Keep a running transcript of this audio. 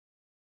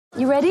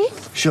You ready?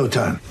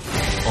 Showtime.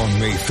 On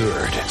May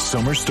 3rd,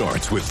 summer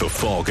starts with The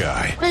Fall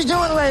Guy. Let's do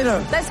it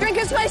later. Let's drink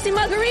a spicy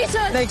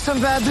margarita. Make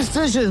some bad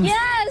decisions.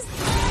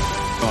 Yes!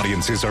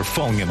 Audiences are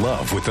falling in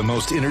love with the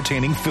most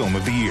entertaining film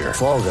of the year.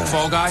 Fall Guy.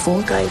 Fall Guy?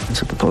 Fall guy.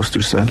 That's what the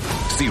poster said.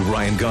 See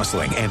Ryan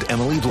Gosling and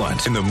Emily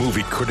Blunt in the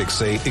movie critics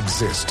say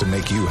exists to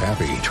make you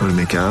happy. Trying to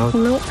make it out?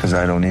 Nope. Because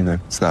I don't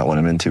either. It's not what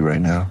I'm into right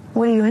now.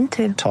 What are you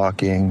into?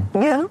 Talking.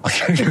 Yeah.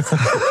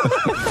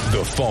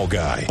 The Fall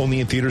Guy.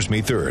 Only in theaters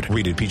May 3rd.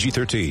 Rated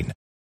PG-13.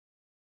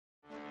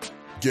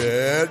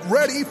 Get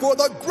ready for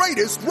the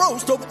greatest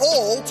roast of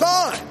all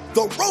time.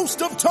 The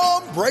Roast of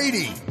Tom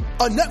Brady.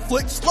 A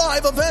Netflix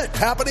live event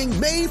happening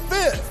May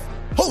 5th.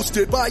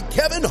 Hosted by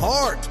Kevin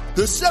Hart.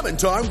 The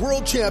 7-time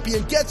world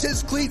champion gets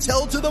his cleats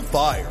held to the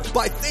fire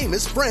by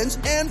famous friends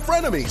and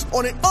frenemies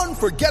on an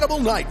unforgettable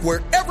night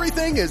where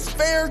everything is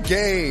fair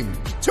game.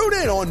 Tune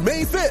in on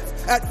May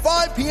 5th at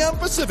 5 p.m.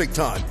 Pacific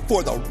time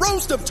for the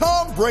Roast of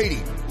Tom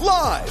Brady.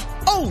 Live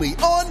only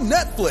on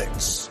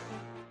Netflix.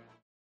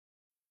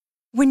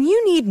 When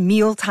you need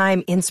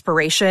mealtime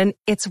inspiration,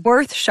 it's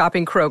worth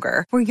shopping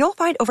Kroger, where you'll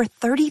find over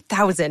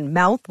 30,000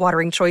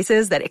 mouth-watering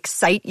choices that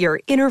excite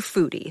your inner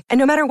foodie. And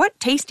no matter what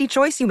tasty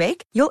choice you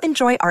make, you'll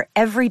enjoy our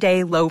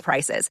everyday low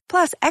prices,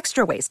 plus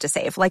extra ways to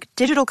save, like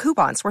digital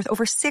coupons worth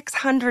over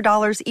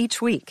 $600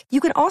 each week. You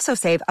can also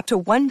save up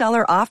to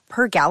 $1 off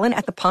per gallon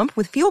at the pump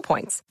with fuel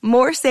points.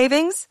 More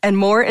savings and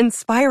more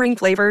inspiring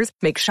flavors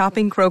make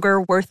shopping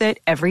Kroger worth it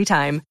every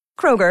time.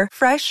 Kroger,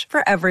 fresh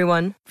for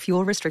everyone.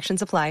 Fuel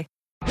restrictions apply.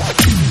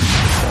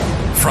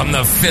 From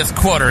the Fifth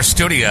Quarter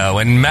Studio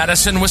in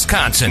Madison,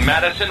 Wisconsin,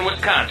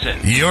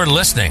 you're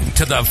listening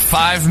to the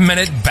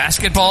 5-Minute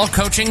Basketball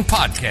Coaching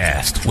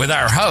Podcast with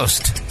our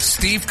host,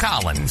 Steve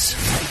Collins.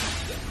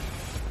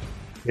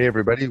 Hey,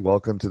 everybody.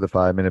 Welcome to the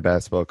 5-Minute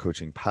Basketball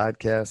Coaching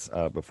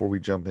Podcast. Before we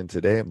jump in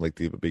today, I'd like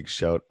to give a big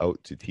shout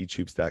out to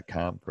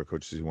teachhoops.com for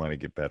coaches who want to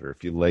get better.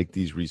 If you like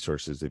these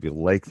resources, if you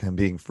like them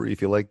being free,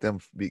 if you like them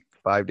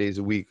 5 days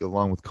a week,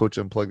 along with Coach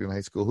Unplugged and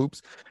High School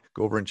Hoops,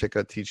 go over and check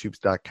out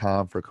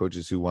teachhoops.com for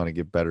coaches who want to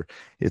get better.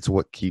 It's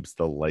what keeps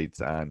the lights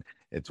on.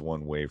 It's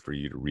one way for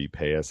you to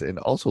repay us. And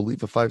also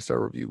leave a 5-star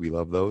review. We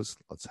love those.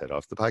 Let's head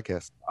off the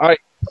podcast. All right.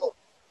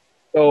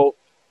 So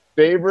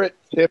favorite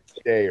tip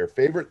today, or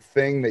favorite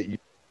thing that you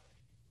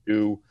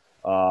do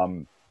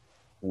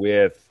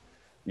with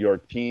your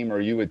team, or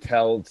you would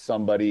tell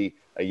somebody,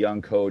 a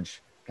young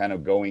coach kind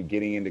of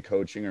getting into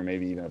coaching, or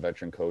maybe even a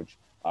veteran coach.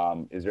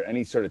 Is there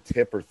any sort of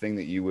tip or thing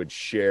that you would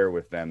share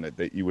with them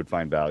that you would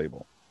find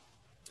valuable?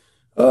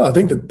 I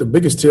think that the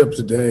biggest tip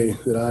today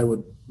that I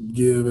would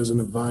give as an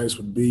advice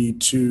would be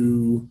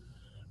to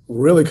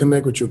really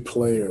connect with your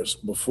players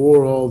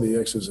before all the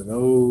X's and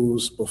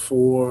O's,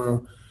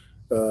 before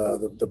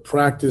the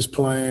practice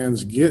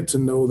plans. Get to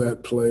know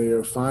that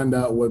player, find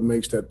out what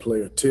makes that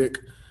player tick.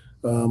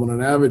 On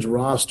an average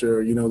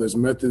roster, there's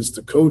methods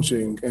to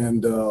coaching.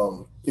 And,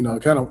 I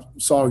kind of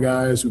saw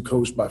guys who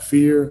coached by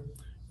fear,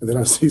 and then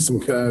I see some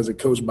guys that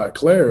coach by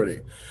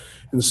clarity.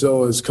 And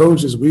so as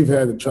coaches, we've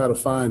had to try to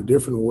find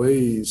different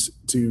ways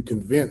to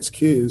convince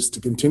kids to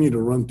continue to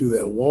run through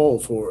that wall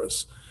for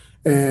us.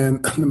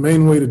 And the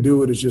main way to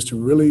do it is just to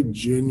really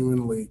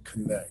genuinely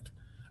connect,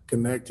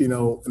 and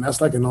that's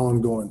like an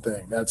ongoing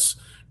thing. That's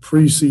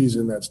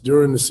preseason, that's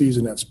during the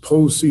season, that's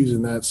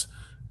postseason, that's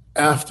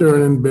after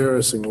an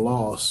embarrassing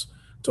loss,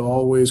 to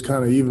always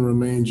kind of even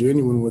remain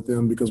genuine with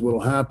them, because what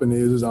will happen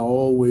is I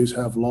always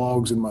have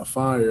logs in my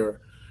fire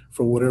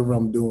for whatever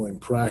I'm doing,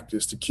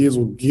 practice. The kids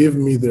will give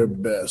me their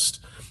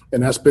best.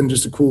 And that's been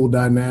just a cool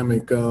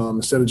dynamic.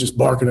 Instead of just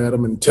barking at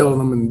them and telling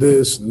them and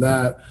this and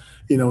that,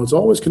 it's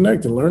always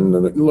connected.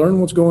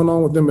 Learn what's going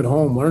on with them at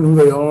home, learn who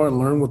they are, and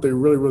learn what they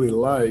really, really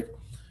like.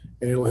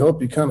 And it'll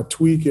help you kind of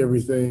tweak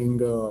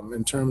everything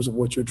in terms of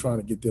what you're trying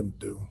to get them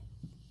to do.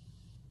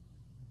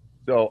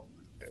 So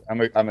I'm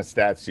a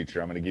stats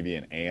teacher. I'm going to give you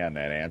an A on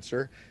that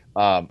answer.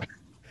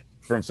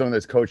 From someone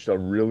that's coached a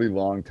really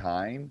long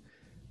time,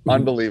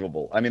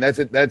 unbelievable. I mean, that's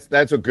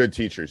what good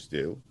teachers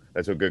do.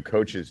 That's what good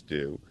coaches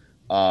do.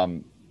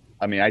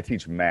 I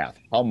teach math.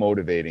 How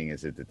motivating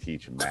is it to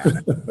teach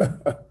math?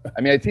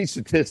 I teach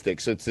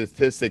statistics. So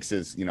statistics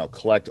is,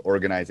 collect,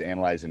 organize,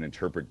 analyze, and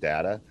interpret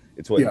data.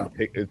 It's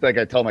like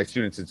I tell my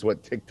students, it's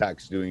what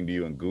TikTok's doing to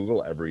you in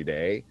Google every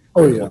day.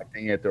 They're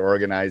collecting it, they're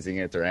organizing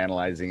it, they're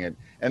analyzing it,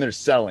 and they're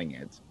selling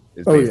it.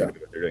 Is basically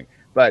what they're doing.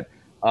 But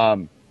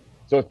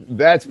so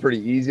that's pretty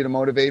easy to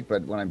motivate.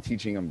 But when I'm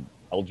teaching them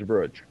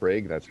algebra or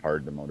trig, that's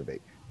hard to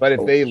motivate. But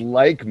if they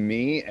like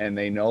me and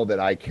they know that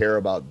I care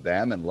about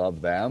them and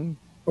love them,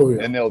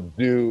 and they'll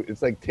do,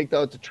 it's like, take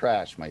out the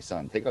trash, my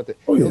son. Take out the,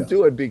 they'll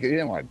do it because he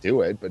didn't want to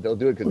do it, but they'll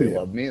do it because they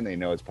love me and they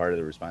know it's part of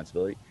the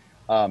responsibility.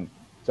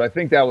 So I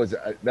think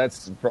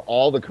that's for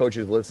all the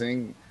coaches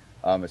listening,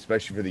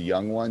 especially for the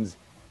young ones.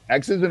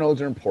 X's and O's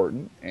are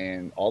important,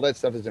 and all that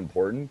stuff is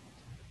important.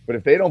 But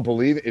if they don't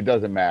believe it, it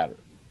doesn't matter.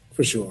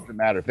 For sure. It doesn't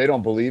matter. If they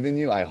don't believe in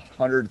you, I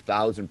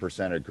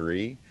 100,000%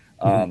 agree.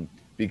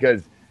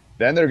 Because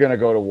then they're going to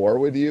go to war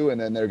with you, and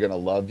then they're going to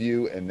love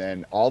you, and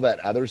then all that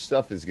other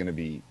stuff is going to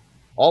be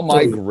 – all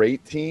my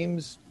great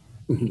teams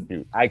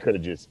I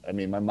could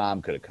have my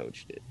mom could have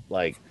coached it,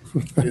 like,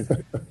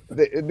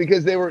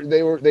 because they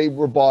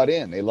were bought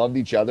in. They loved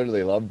each other.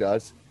 They loved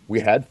us. We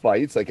had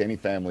fights like any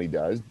family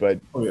does, but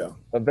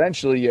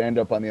eventually you end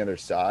up on the other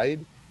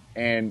side,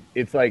 and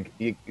it's like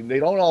they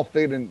don't all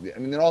fit in. I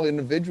mean, they're all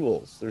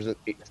individuals. There's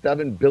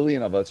 7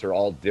 billion of us are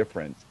all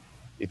different.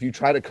 If you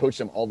try to coach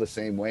them all the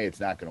same way, it's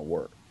not going to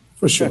work.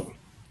 For sure.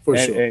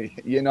 And,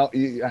 you know,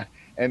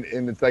 and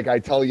it's like I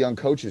tell young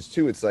coaches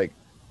too. It's like,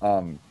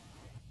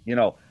 you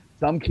know,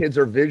 some kids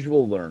are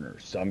visual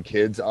learners. Some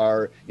kids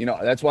are, you know,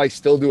 that's why I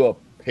still do a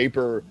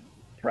paper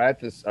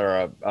practice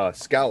or a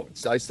scout.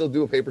 So I still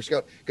do a paper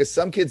scout because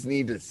some kids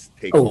need to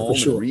take home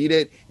and read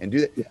it and do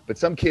that. Yeah. But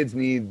some kids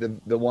need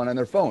the one on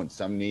their phone.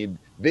 Some need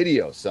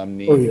video. Some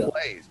need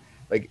plays.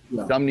 Like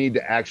some need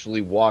to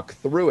actually walk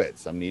through it.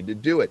 Some need to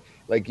do it.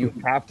 Like you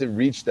have to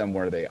reach them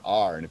where they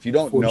are. And if you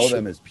don't know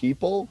them as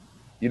people,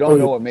 you don't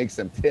know what makes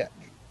them tick.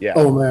 Yeah.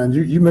 Oh man,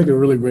 you make a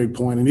really great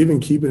point, and even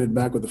keeping it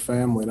back with the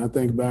family. And I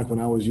think back when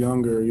I was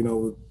younger, you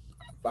know,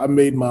 I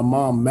made my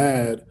mom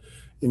mad.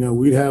 You know,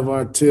 we'd have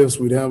our tiffs,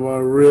 we'd have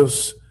our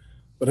riffs,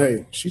 but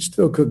hey, she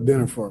still cooked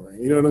dinner for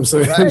me. You know what I'm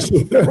saying?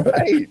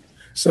 Right.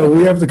 So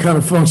we have to kind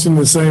of function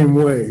the same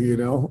way, you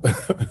know?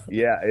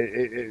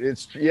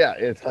 It's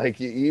like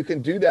you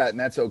can do that and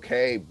that's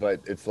okay.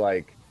 But it's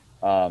like,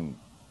 and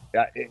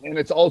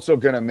it's also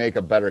going to make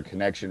a better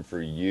connection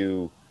for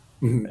you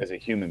as a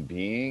human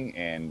being.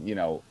 And, you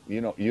know,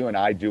 you and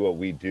I do what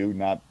we do.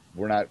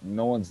 We're not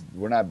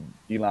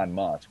Elon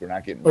Musk. We're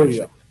not getting rich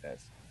off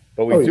this,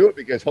 but we do it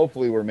because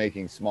hopefully we're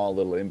making small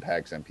little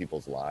impacts on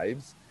people's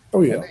lives.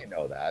 And they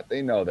know that.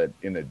 They know that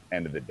in the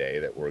end of the day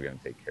that we're going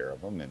to take care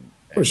of them. And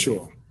for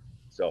sure.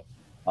 So,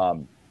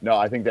 no,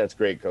 I think that's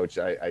great, Coach.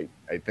 I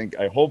think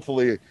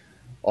hopefully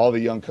all the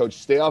young coaches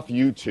stay off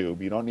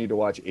YouTube. You don't need to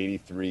watch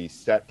 83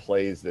 set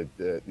plays that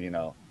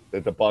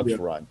the Bucks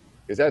run,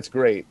 because that's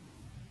great.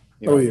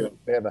 You know, if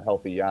they have a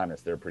healthy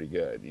Giannis, they're pretty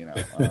good. You know,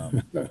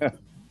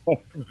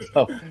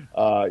 so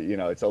you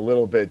know, it's a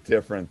little bit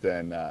different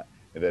than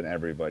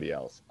everybody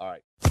else. All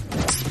right.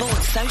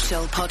 Sports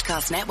Social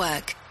Podcast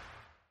Network.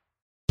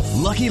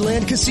 Lucky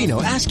Land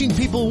Casino, asking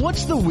people,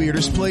 what's the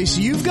weirdest place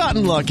you've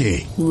gotten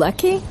lucky?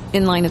 Lucky?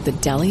 In line at the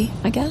deli,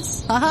 I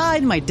guess? Aha,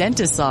 in my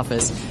dentist's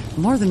office.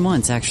 More than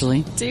once,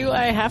 actually. Do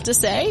I have to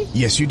say?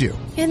 Yes, you do.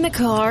 In the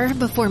car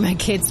before my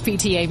kids'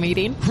 PTA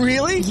meeting.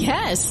 Really?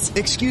 Yes.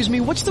 Excuse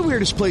me, what's the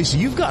weirdest place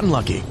you've gotten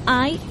lucky?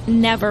 I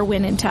never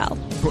win and tell.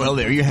 Well,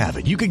 there you have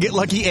it. You can get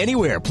lucky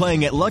anywhere,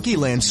 playing at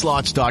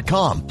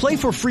LuckyLandSlots.com. Play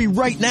for free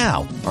right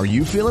now. Are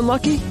you feeling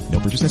lucky? No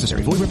purchase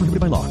necessary. Void where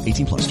prohibited by law.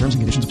 18+. Terms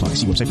and conditions apply.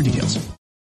 See website for details.